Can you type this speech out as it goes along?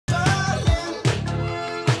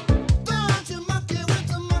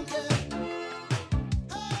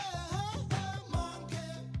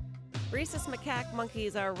Rhesus macaque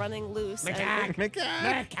monkeys are running loose. Macaque!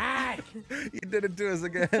 Macaque! Macaque! You did it to us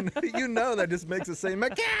again. You know that just makes us say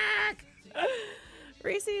macaque!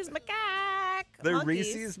 Rhesus macaque The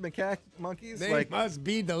monkeys. Rhesus macaque monkeys? They must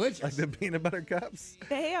be delicious. Like the peanut butter cups?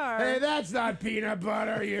 They are. Hey, that's not peanut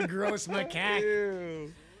butter, you gross macaque.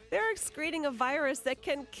 Ew. They're excreting a virus that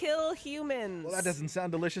can kill humans. Well, that doesn't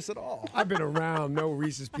sound delicious at all. I've been around. No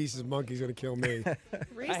Reese's Pieces monkey's going to kill me.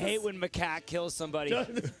 Rhesus- I hate when macaque kills somebody.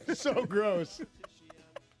 So gross.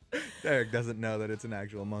 Derek doesn't know that it's an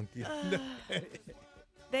actual monkey.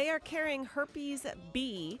 They are carrying herpes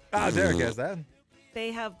B. Derek has that.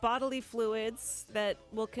 They have bodily fluids that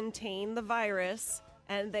will contain the virus,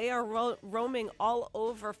 and they are roaming all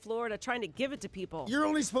over Florida trying to give it to people. You're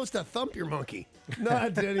only supposed to thump your monkey,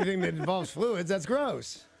 not anything that involves fluids. That's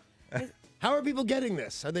gross. How are people getting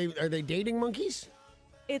this? Are they dating monkeys?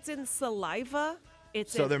 It's in saliva.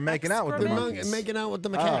 It's So in they're making out with the excrement. monkeys. Making out with the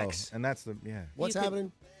macaques. Oh, and that's the, What's You could-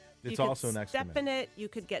 happening? It's you also could an step excrement. in it. You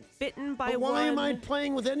could get bitten by But why one. am I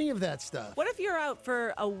playing with any of that stuff? What if you're out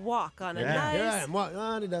for a walk on a Yeah. Here I nice, am.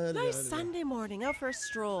 What? nice Sunday morning, out for a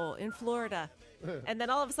stroll in Florida, and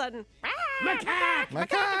then all of a sudden, Macaque!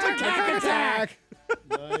 Macaque attack!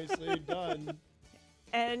 Nicely done.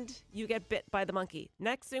 and you get bit by the monkey.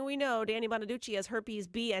 Next thing we know, Danny Bonaducci has herpes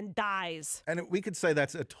B and dies. And we could say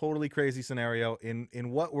that's a totally crazy scenario. In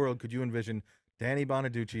what world could you envision Danny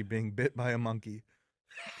Bonaducci being bit by a monkey?